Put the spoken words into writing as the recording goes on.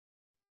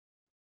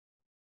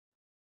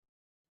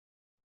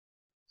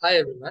Hi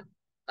everyone,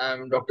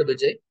 I'm Dr.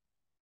 Vijay.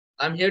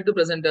 I'm here to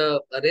present a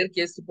rare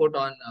case report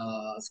on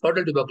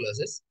Scrotal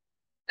tuberculosis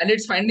and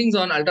its findings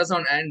on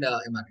ultrasound and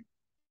MRI.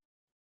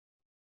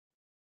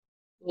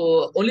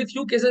 So, only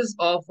few cases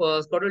of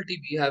Scrotal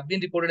TB have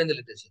been reported in the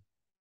literature.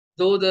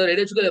 Though the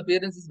radiological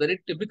appearance is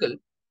very typical,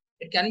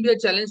 it can be a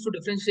challenge to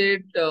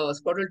differentiate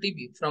Scrotal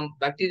TB from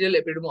bacterial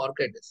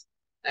epidermolysis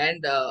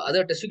and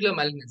other testicular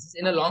malignancies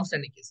in a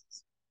long-standing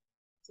cases.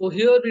 So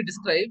here we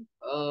describe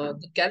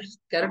the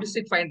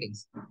characteristic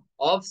findings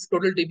of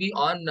scrotal TB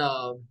on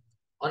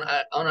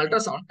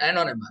ultrasound and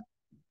on MR.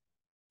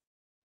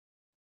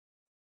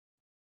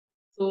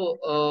 So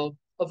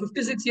a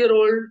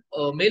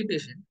 56-year-old male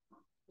patient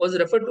was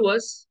referred to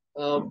us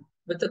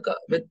with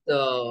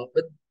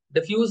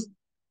diffuse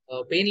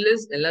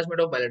painless enlargement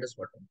of bilateral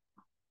scrotum.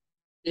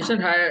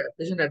 Patient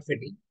had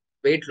fatigue,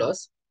 weight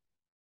loss,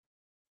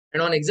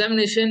 and on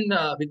examination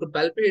we could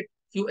palpate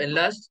few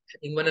enlarged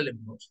inguinal lymph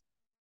nodes.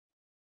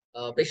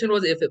 Patient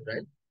was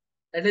afebrile,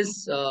 and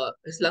his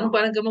lung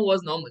parenchyma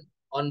was normal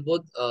on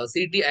both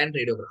CT and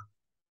radiogram.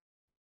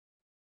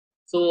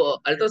 So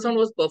ultrasound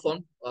was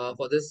performed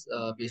for this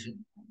patient.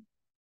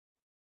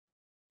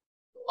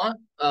 On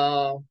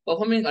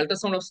performing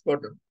ultrasound of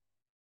scrotum,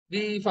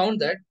 we found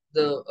that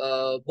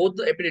both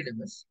the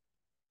epididymis,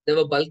 they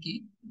were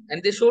bulky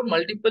and they showed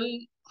multiple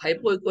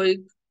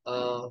hypoechoic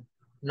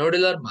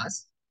nodular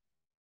mass,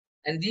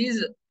 and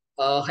these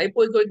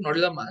hypoechoic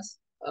nodular mass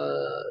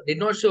did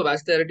not show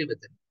vascularity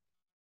within,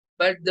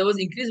 but there was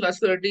increased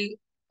vascularity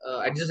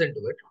adjacent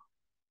to it.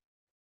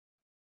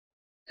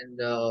 And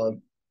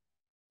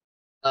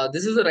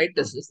this is the right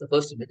testis, the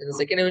first image, and the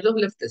second image of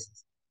left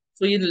testis.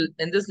 So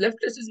in this left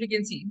testis, we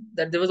can see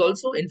that there was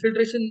also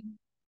infiltration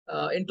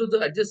into the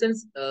adjacent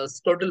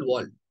scrotal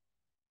wall.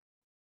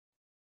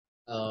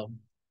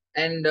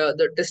 And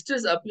the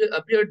testes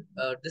appeared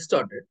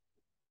distorted,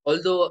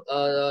 although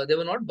they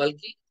were not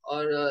bulky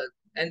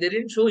and they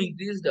didn't show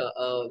increased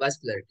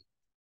vascularity.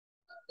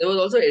 There was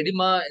also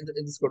edema in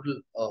the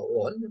scrotal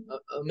wall,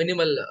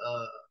 minimal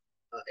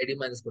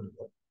edema in the scrotal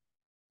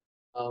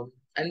wall.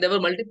 And there were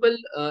multiple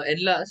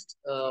enlarged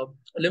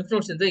lymph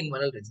nodes in the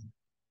inguinal region.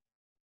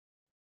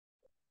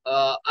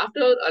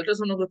 After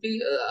ultrasonography,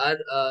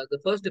 the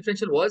first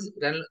differential was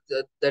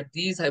that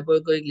these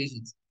hypoechoic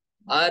lesions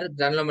are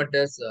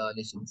granulomatous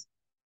lesions.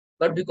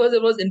 But because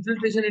there was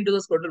infiltration into the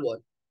scrotal wall,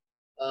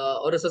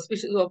 or a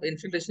suspicion of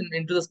infiltration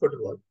into the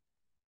scrotal wall,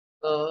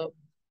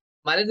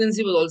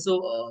 malignancy was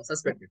also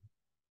suspected.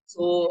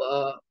 So,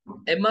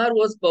 MR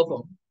was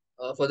performed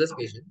for this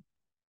patient.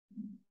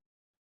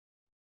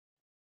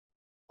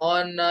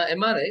 On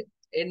MRI,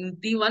 in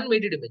T1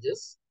 weighted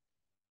images,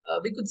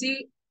 we could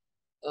see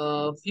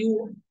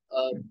few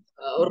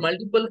or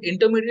multiple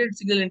intermediate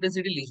signal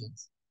intensity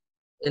lesions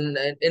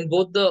in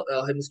both the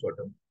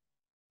hemiscrotum,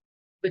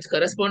 which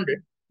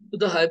corresponded to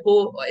the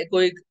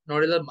hypoechoic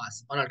nodular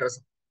mass on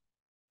ultrasound.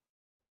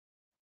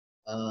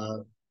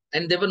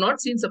 And they were not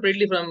seen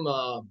separately from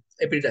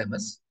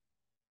epididymis.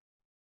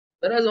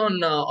 Whereas on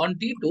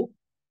T2,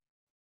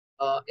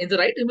 in the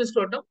right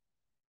hemiscrotum,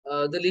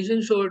 the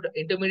lesion showed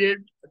intermediate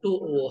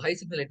to high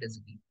signal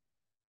intensity.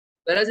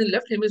 Whereas in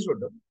left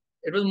hemiscrotum,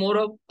 it was more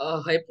of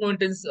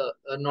hypointense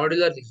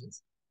nodular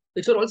lesions,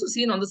 which were also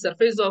seen on the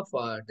surface of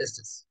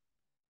testis.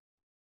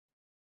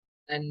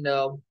 And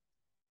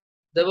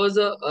there was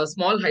a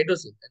small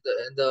hydrocele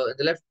in the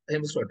left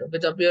hemiscrotum,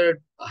 which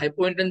appeared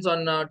hypointense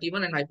on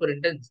T1 and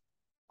hyperintense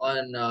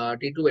on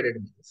T2 weighted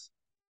images.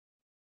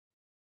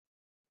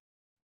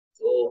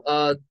 So,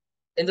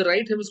 in the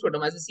right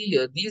hemiscrotum, as you see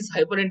here, these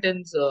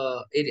hyperintense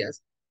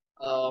areas,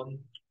 on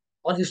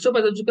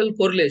histopathological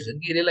correlation,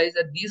 we realize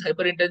that these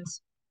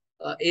hyperintense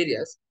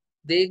areas,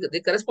 they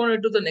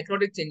corresponded to the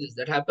necrotic changes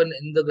that happen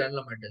in the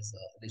granulomatous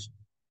lesion.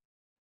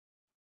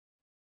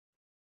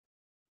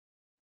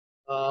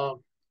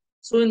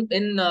 So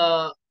in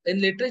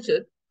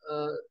literature,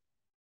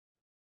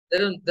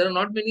 there are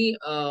not many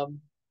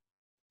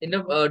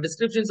enough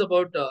descriptions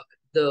about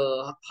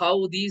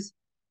how these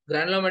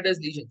granulomatous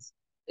lesions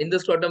in the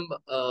scrotum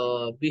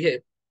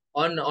behave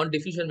on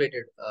diffusion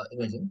weighted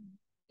imaging.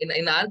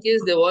 In our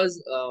case, there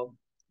was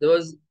there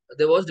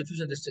was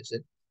diffusion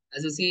restriction.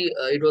 As you see,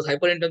 it was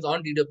hyperintense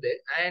on DWA,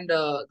 and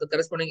the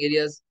corresponding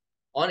areas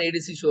on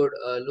ADC showed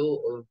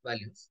low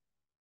values.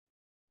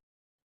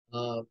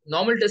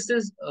 Normal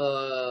testes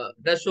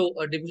does show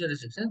a diffusion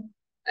restriction,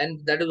 and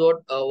that is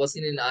what was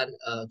seen in our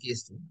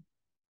case too.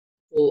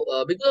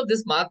 So, because of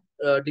this marked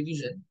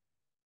diffusion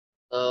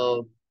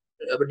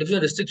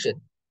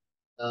restriction,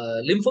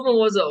 lymphoma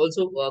was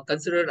also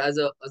considered as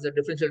a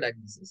differential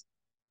diagnosis.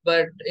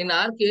 But in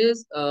our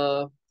case,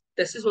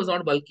 testis was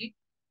not bulky,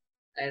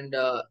 and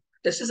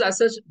testis as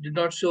such did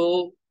not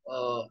show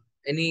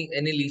any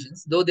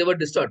lesions, though they were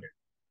distorted.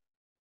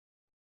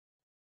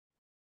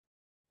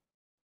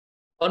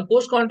 On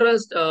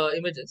post-contrast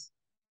images,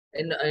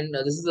 and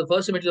this is the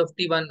first image of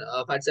T1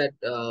 fat set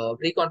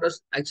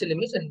pre-contrast axial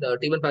image and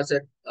T1 fat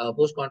set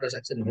post-contrast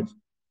axial image.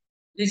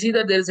 We see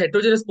that there is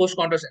heterogeneous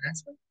post-contrast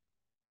enhancement,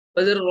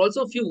 but there are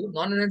also few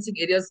non-enhancing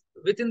areas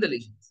within the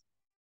lesions.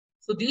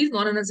 So these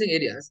non-enhancing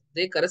areas,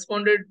 they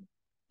corresponded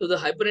to the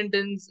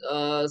hyperintense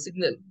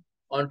signal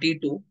on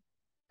T2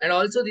 and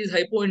also these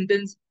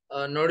hypointense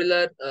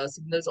nodular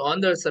signals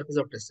on the surface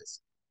of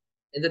testis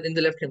in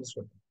the left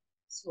hemisphere.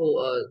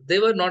 So they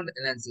were not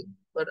enhancing,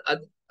 but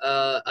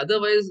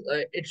otherwise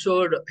it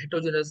showed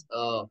heterogeneous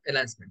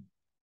enhancement.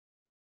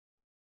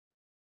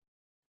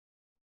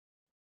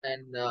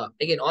 And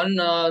again,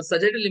 on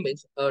sagittal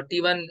image,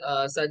 T1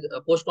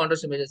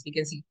 post-contrast images, we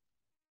can see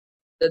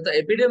that the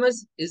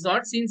epidermis is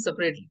not seen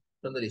separately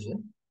from the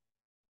lesion,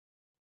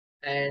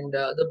 and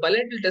the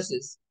bilateral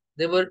testes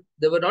they were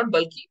not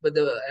bulky, but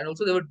and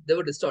also they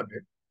were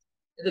distorted.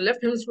 In the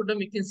left hemisphere,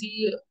 you can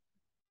see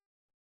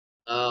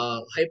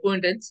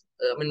hypointense,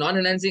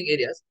 non-enhancing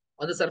areas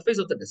on the surface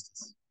of the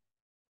testis.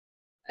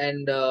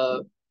 And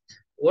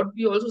what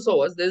we also saw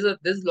was there's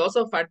loss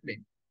of fat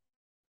plane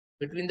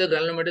between the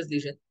granulomatous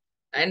lesion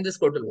and the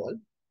scrotal wall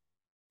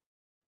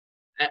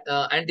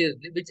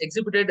anteriorly, which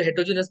exhibited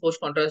heterogeneous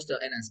post-contrast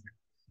enhancement,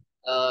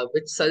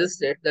 which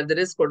suggested that there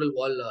is scrotal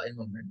wall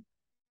involvement.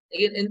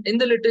 Again, in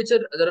the literature,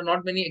 there are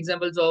not many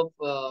examples of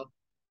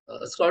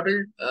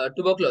scrotal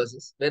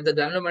tuberculosis, where the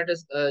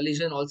granulomatous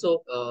lesion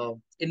also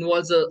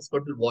involves a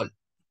scrotal wall.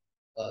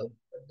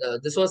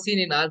 This was seen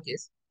in our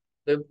case,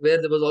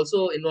 where there was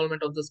also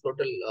involvement of the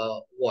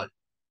scrotal wall.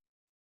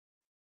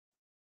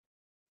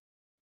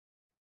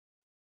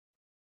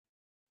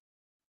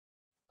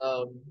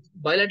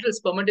 Bilateral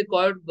spermatic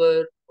cord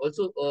were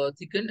also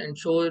thickened and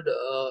showed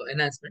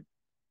enhancement.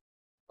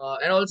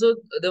 And also,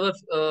 there were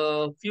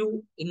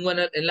few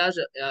enlarged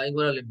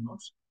inguinal lymph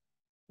nodes,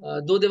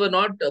 though they were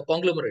not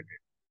conglomerated.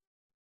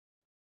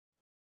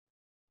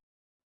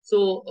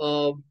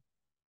 So,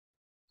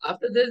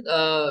 after this,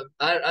 our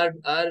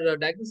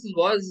diagnosis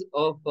was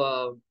of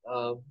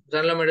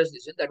granulomatous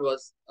lesion, that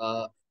was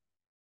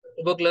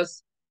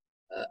tuberculosis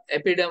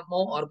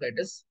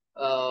epidermoorchitis.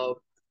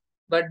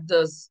 But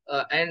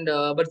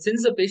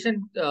since the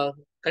patient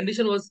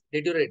condition was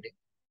deteriorating,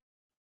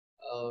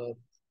 uh,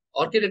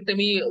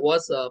 orchidectomy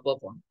was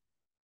performed,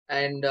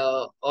 and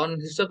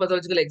on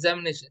histopathological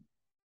examination,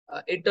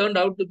 it turned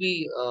out to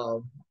be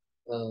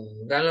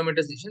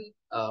granulomatous lesion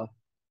on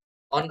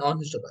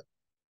histopath.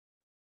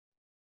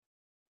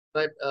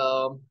 But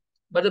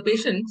but the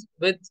patients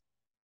with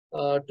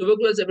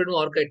tuberculosis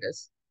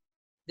epidermoorchitis,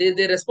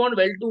 they respond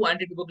well to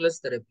anti-tuberculosis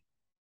therapy,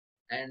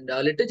 and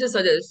literature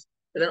suggests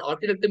that an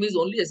orchidectomy is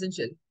only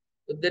essential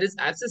if there is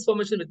abscess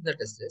formation within the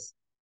testis.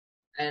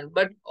 And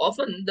but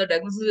often the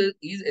diagnosis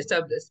is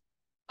established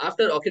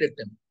after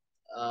orchidectomy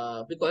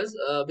because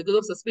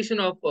of suspicion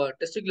of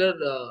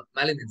testicular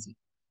malignancy,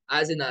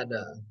 as in our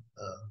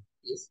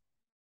case.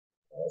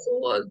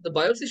 So the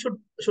biopsy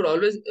should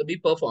always be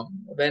performed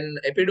when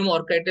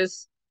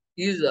epidermoorchitis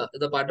is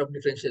the part of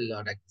differential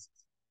diagnosis.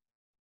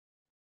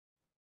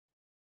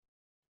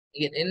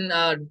 Again, in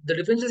the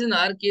differences in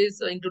our case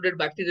included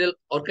bacterial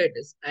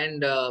orchitis and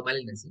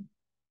malignancy,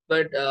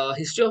 but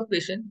history of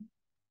patient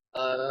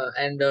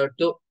and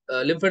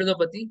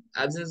lymphadenopathy,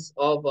 absence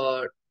of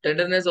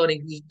tenderness or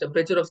increased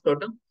temperature of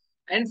scrotum,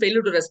 and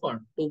failure to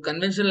respond to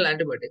conventional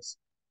antibiotics.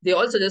 They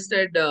all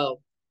suggested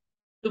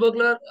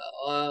tubercular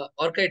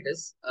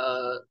orchitis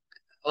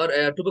or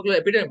tubercular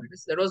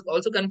epidermitis that was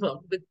also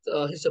confirmed with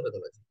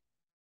histopathology.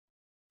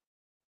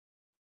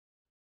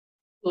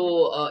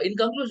 So, in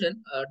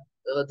conclusion,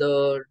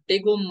 the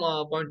take-home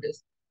point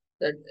is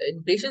that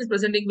in patients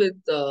presenting with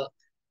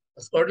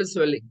scrotal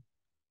swelling,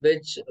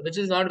 which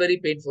is not very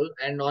painful,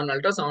 and on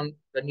ultrasound,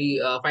 when we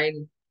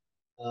find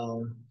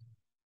um,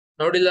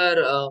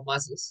 nodular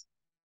masses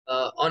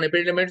on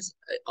epidermis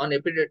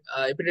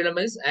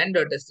and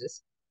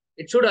testis,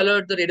 it should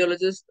alert the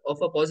radiologist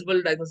of a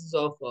possible diagnosis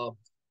of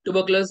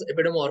tuberculosis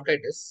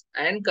epidermoorchitis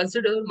and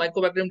consider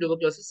Mycobacterium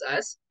tuberculosis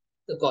as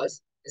the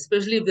cause,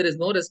 especially if there is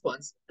no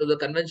response to the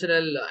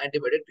conventional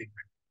antibiotic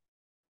treatment.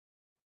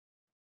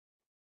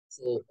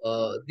 So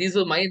these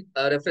were my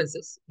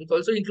references, which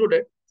also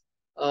included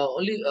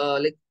only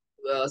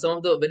some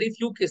of the very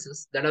few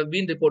cases that have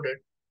been reported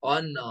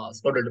on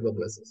scrotal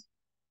tuberculosis.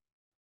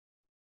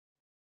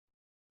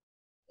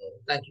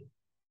 Thank you.